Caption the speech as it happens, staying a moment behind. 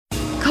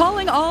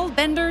Calling all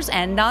benders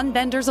and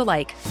non-benders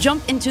alike.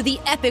 Jump into the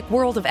epic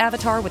world of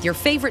Avatar with your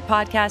favorite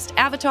podcast,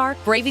 Avatar: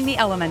 Braving the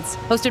Elements.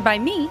 Hosted by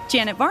me,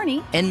 Janet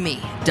Varney. And me,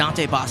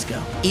 Dante Bosco.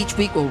 Each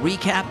week we'll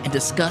recap and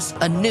discuss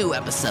a new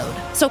episode.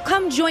 So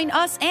come join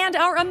us and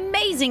our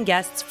amazing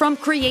guests, from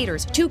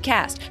creators to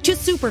cast to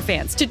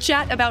superfans, to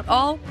chat about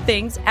all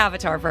things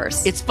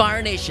Avatarverse. It's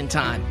Fire Nation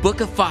time.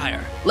 Book of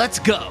Fire. Let's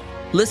go.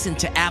 Listen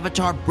to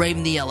Avatar: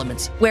 Braving the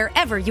Elements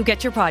wherever you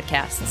get your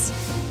podcasts.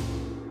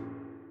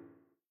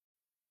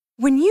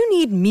 When you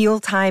need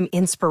mealtime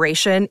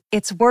inspiration,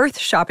 it's worth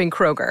shopping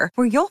Kroger,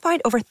 where you'll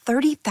find over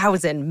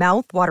 30,000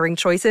 mouth-watering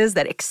choices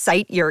that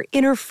excite your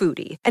inner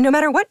foodie. And no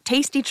matter what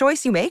tasty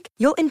choice you make,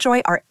 you'll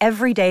enjoy our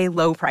everyday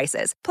low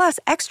prices, plus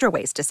extra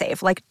ways to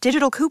save, like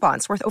digital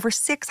coupons worth over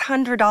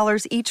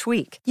 $600 each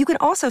week. You can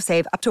also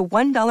save up to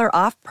 $1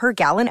 off per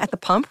gallon at the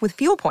pump with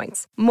fuel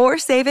points. More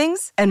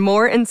savings and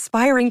more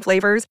inspiring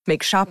flavors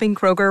make shopping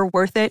Kroger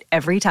worth it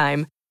every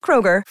time.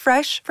 Kroger,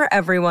 fresh for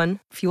everyone.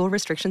 Fuel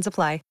restrictions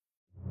apply.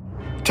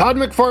 Todd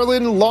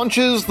McFarlane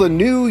launches the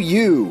new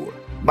You.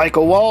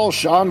 Michael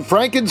Walsh on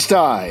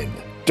Frankenstein.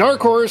 Dark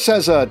Horse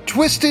has a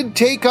twisted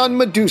take on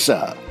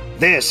Medusa.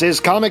 This is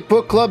Comic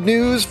Book Club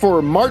news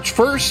for March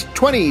 1st,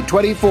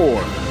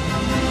 2024.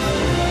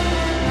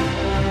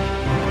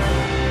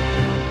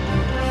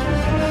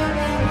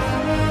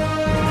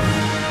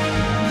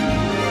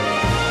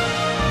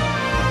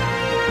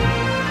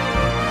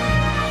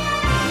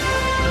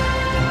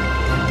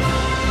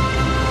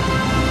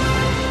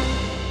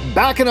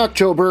 Back in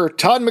October,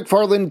 Todd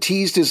McFarlane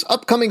teased his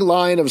upcoming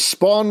line of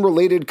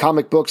Spawn-related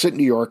comic books at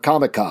New York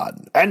Comic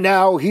Con. And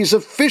now he's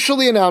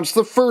officially announced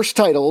the first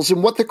titles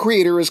in what the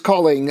creator is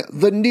calling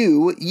the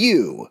new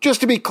You. Just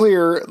to be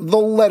clear, the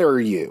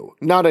letter U,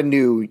 not a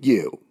new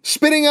you.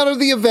 Spinning out of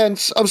the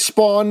events of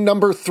Spawn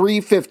number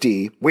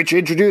 350, which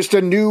introduced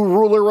a new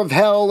ruler of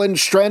hell and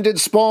stranded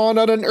Spawn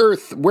on an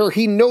Earth where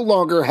he no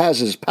longer has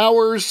his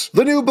powers,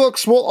 the new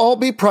books will all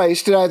be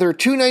priced at either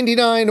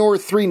 $2.99 or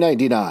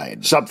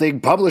 $3.99, something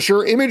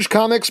publisher Image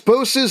Comics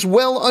boasts is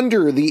well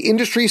under the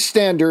industry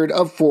standard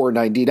of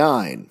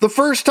 $4.99. The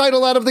first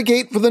title out of the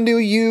gate for the new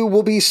You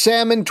will be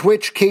Sam and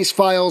Twitch Case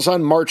Files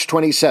on March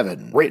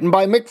 27, written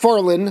by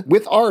McFarlane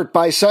with art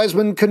by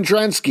Seisman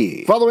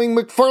Kondransky, following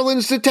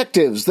McFarlane's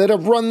detectives that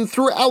have run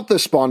throughout the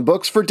Spawn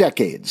books for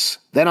decades.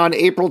 Then on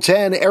April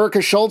 10,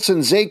 Erica Schultz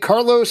and Zay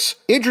Carlos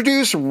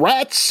introduce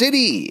Rat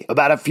City,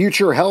 about a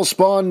future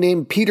Hellspawn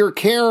named Peter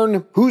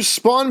Cairn, whose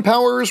spawn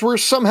powers were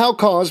somehow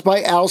caused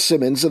by Al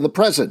Simmons in the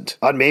present.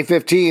 On May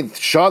 15th,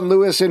 Sean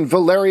Lewis and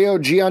Valerio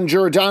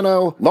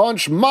Giangiordano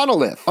launch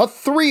Monolith, a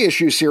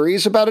 3-issue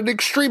series about an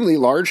extremely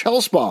large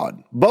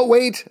Hellspawn. But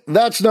wait,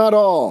 that's not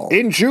all.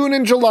 In June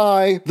and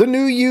July, the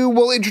new You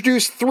will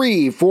introduce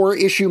 3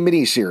 4-issue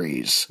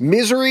miniseries: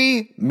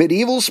 Misery,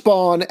 Medieval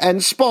Spawn,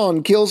 and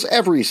Spawn Kills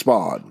Every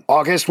Spawn.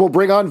 August will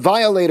bring on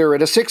Violator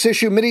in a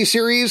 6-issue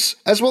miniseries,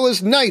 as well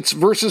as Knights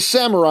vs.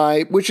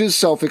 Samurai, which is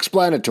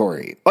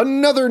self-explanatory.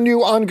 Another new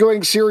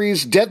ongoing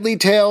series, Deadly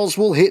Tales,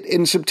 will hit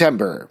in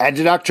September. And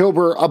in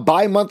October, a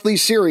bi-monthly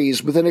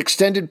series with an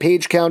extended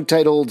page count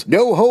titled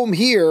No Home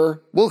Here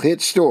will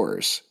hit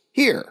stores.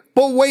 Here.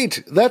 But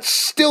wait, that's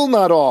still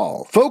not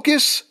all.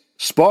 Focus,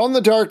 Spawn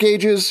the Dark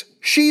Ages,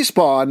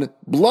 She-Spawn,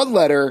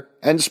 Bloodletter,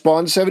 and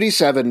Spawn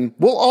 77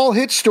 will all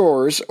hit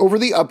stores over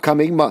the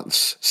upcoming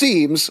months.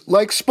 Seems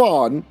like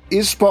Spawn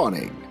is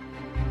spawning.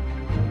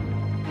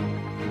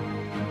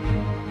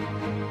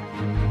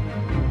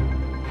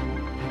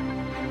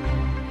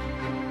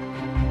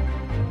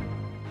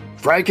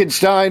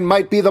 Frankenstein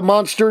might be the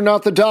monster,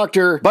 not the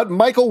doctor, but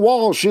Michael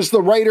Walsh is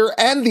the writer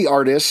and the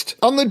artist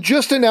on the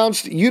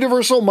just-announced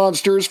Universal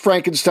Monsters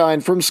Frankenstein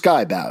from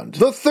Skybound.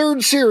 The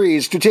third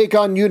series to take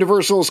on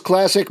Universal's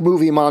classic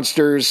movie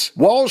monsters,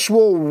 Walsh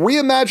will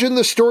reimagine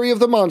the story of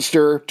the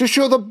monster to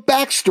show the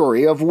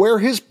backstory of where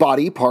his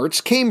body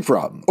parts came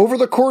from. Over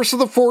the course of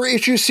the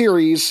 4-issue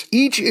series,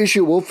 each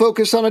issue will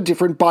focus on a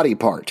different body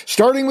part,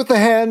 starting with the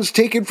hands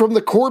taken from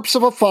the corpse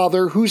of a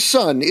father whose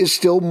son is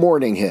still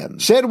mourning him.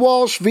 Said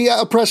Walsh via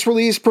a press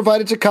release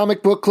provided to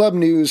Comic Book Club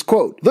News,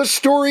 quote, "The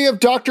story of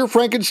Dr.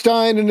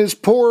 Frankenstein and his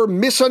poor,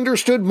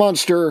 misunderstood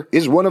monster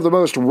is one of the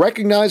most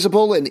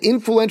recognizable and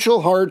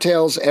influential horror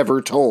tales ever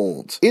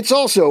told. It's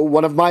also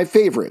one of my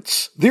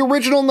favorites. The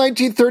original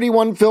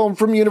 1931 film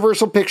from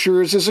Universal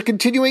Pictures is a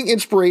continuing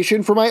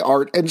inspiration for my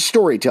art and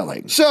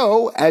storytelling.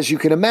 So, as you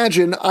can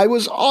imagine, I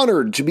was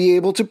honored to be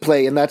able to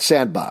play in that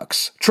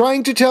sandbox.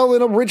 Trying to tell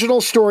an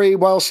original story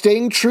while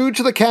staying true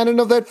to the canon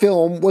of that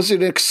film was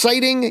an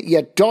exciting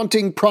yet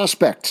daunting prospect.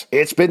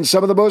 It's been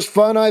some of the most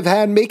fun I've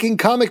had making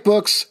comic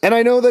books, and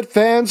I know that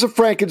fans of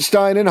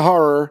Frankenstein and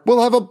horror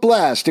will have a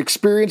blast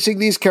experiencing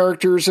these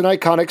characters and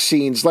iconic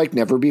scenes like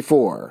never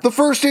before. The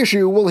first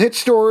issue will hit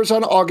stores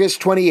on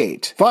August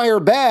 28. Fire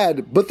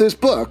bad, but this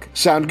book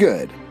sound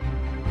good."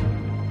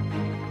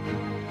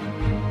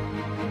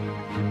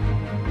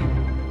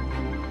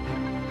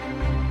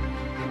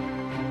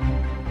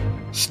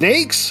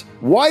 Snakes?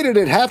 Why did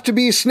it have to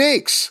be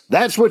snakes?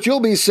 That's what you'll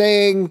be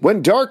saying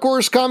when Dark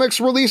Horse Comics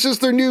releases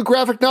their new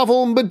graphic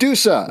novel,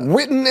 Medusa,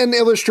 written and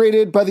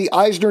illustrated by the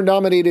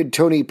Eisner-nominated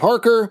Tony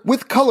Parker,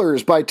 with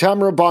colors by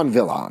Tamara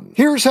Bonvillain.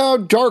 Here's how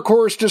Dark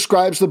Horse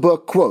describes the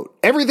book, quote,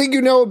 "Everything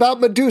you know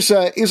about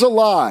Medusa is a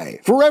lie.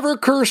 Forever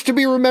cursed to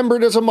be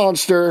remembered as a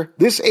monster,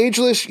 this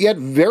ageless yet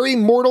very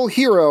mortal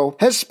hero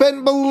has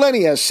spent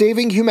millennia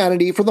saving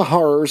humanity from the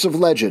horrors of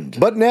legend.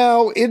 But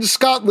now, in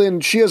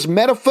Scotland, she has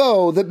met a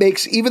foe that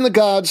makes even the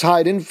gods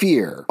hide in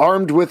fear.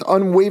 Armed with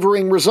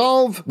unwavering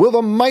resolve, will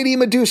the mighty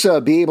Medusa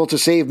be able to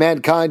save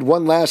mankind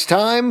one last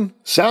time?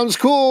 Sounds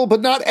cool,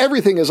 but not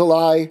everything is a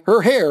lie.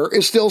 Her hair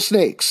is still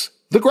snakes."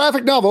 The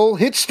graphic novel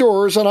hits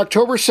stores on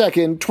October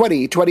 2nd,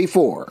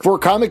 2024. For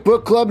Comic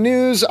Book Club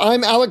News,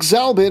 I'm Alex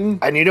Zalbin,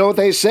 and you know what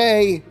they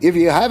say, if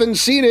you haven't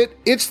seen it,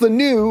 it's the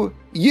new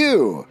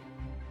you.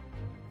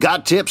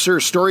 Got tips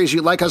or stories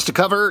you'd like us to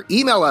cover?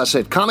 Email us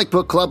at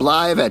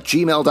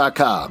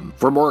comicbookclublive@gmail.com.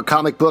 For more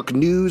comic book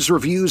news,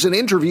 reviews, and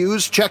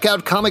interviews, check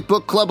out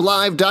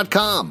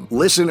comicbookclublive.com.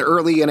 Listen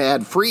early and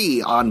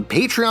ad-free on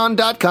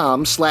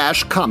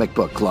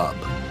patreon.com/comicbookclub.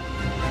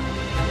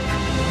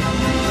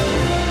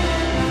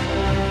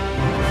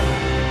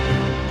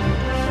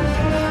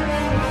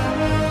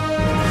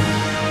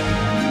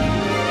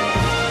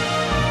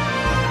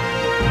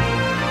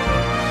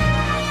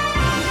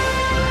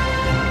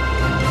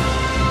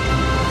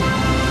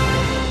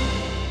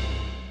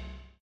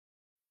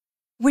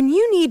 When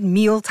you need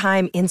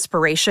mealtime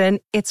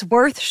inspiration, it's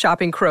worth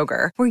shopping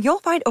Kroger, where you'll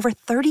find over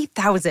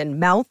 30,000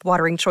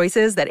 mouth-watering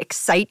choices that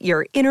excite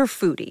your inner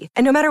foodie.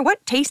 And no matter what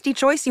tasty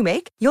choice you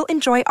make, you'll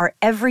enjoy our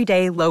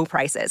everyday low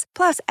prices,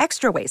 plus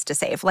extra ways to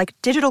save, like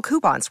digital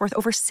coupons worth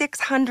over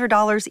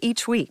 $600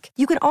 each week.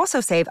 You can also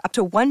save up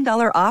to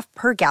 $1 off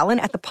per gallon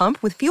at the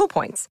pump with fuel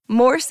points.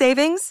 More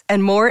savings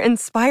and more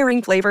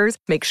inspiring flavors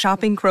make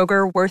shopping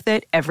Kroger worth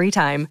it every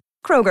time.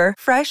 Kroger,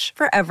 fresh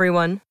for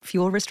everyone.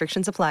 Fuel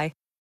restrictions apply.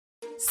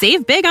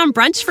 Save big on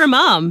brunch for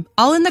mom,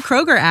 all in the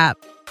Kroger app.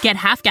 Get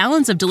half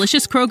gallons of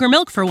delicious Kroger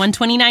milk for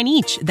 $1.29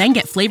 each. Then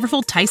get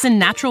flavorful Tyson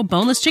natural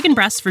boneless chicken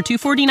breasts for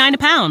 $2.49 a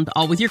pound,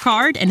 all with your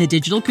card and a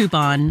digital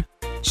coupon.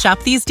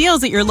 Shop these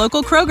deals at your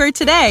local Kroger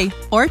today,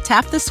 or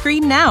tap the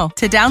screen now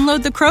to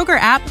download the Kroger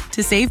app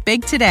to save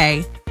big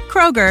today.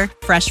 Kroger,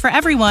 fresh for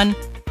everyone.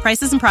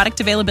 Prices and product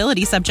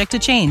availability subject to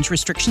change.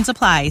 Restrictions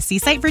apply. See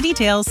site for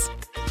details.